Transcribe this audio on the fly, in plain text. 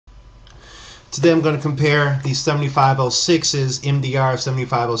Today I'm going to compare the 7506s, MDR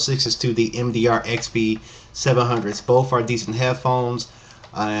 7506s to the MDR XB700s. Both are decent headphones,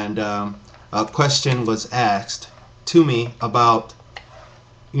 and a question was asked to me about,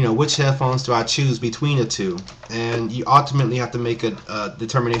 which headphones do I choose between the two, and you ultimately have to make a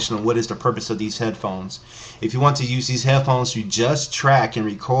determination on what is the purpose of these headphones. If you want to use these headphones to just track and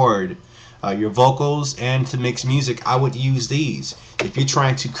record your vocals and to mix music, I would use these. If you're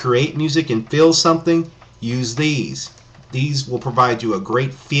trying to create music and feel something, use these. These will provide you a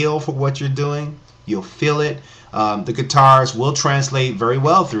great feel for what you're doing. You'll feel it. The guitars will translate very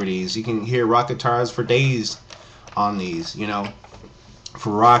well through these. You can hear rock guitars for days on these,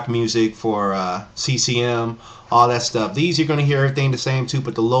 for rock music, for CCM, all that stuff. These you're going to hear everything the same too,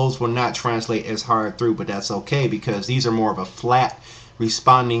 but the lows will not translate as hard through, but that's okay because these are more of a flat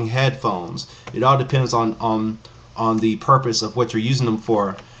responding headphones. It all depends on the purpose of what you're using them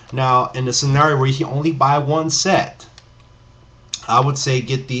for. Now, in the scenario where you can only buy one set, I would say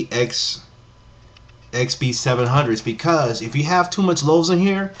get the XB700s, because if you have too much lows in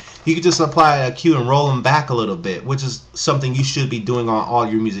here, you can just apply a cue and roll them back a little bit, which is something you should be doing on all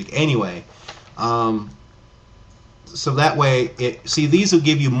your music anyway. So that way, these will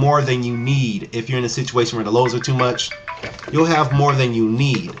give you more than you need. If you're in a situation where the lows are too much, you'll have more than you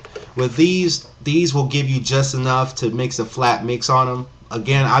need. With these will give you just enough to mix a flat mix on them.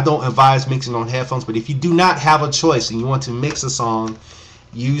 Again, I don't advise mixing on headphones, but if you do not have a choice and you want to mix a song,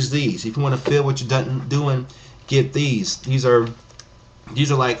 use these. If you want to feel what you're doing, get these. These are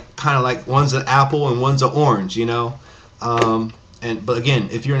like kind of like one's an apple and one's an orange, but again,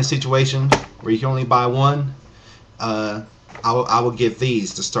 if you're in a situation where you can only buy one, I will get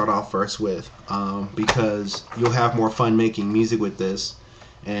these to start off first with, because you'll have more fun making music with this.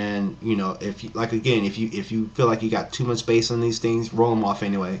 And if you feel like you got too much bass on these things, roll them off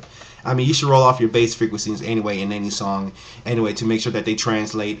anyway. I mean, you should roll off your bass frequencies anyway in any song anyway, to make sure that they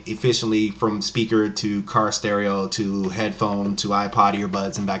translate efficiently from speaker to car stereo to headphone to iPod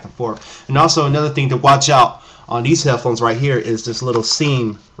earbuds and back and forth. And also another thing to watch out on these headphones right here is this little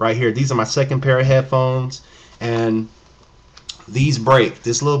seam right here. These are my second pair of headphones, and these break.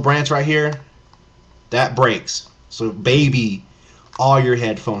 This little branch right here, that breaks. So baby all your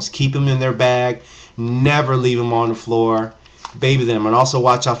headphones, keep them in their bag, never leave them on the floor, baby them. And also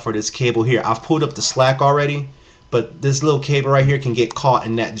watch out for this cable here. I've pulled up the slack already, but this little cable right here can get caught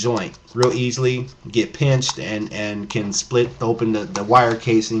in that joint real easily, get pinched, and can split open the wire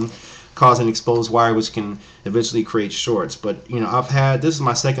casing, cause an exposed wire, which can eventually create shorts. But this is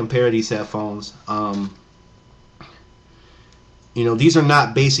my second pair of these headphones. These are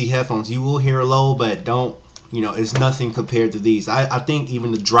not bassy headphones. You will hear low, but don't, it's nothing compared to these. I think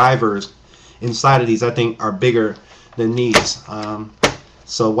even the drivers inside of these, I think, are bigger than these.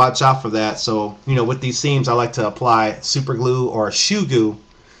 So watch out for that. So, with these seams, I like to apply super glue or shoe glue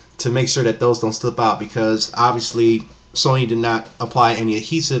to make sure that those don't slip out, because obviously Sony did not apply any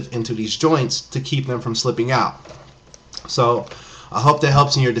adhesive into these joints to keep them from slipping out. So I hope that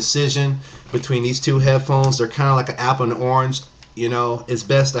helps in your decision between these two headphones. They're kind of like an apple and orange. It's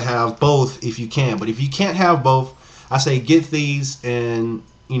best to have both if you can, but if you can't have both, I say get these and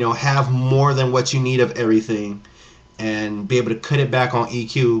have more than what you need of everything, and be able to cut it back on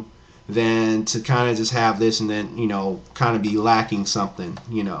EQ than to kind of just have this and then kind of be lacking something.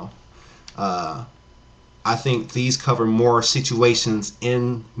 I think these cover more situations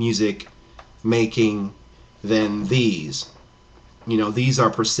in music making than these. These are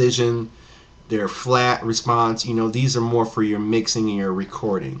precision. They're flat response. These are more for your mixing and your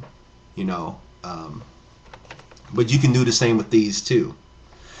recording. But you can do the same with these too.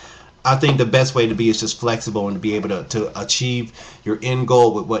 I think the best way to be is just flexible and to be able to achieve your end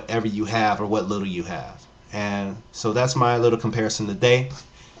goal with whatever you have or what little you have. And so that's my little comparison today.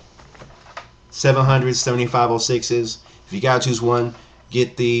 700s, 7506s. If you gotta choose one,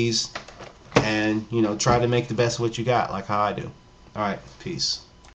 get these, and try to make the best of what you got, like how I do. All right, peace.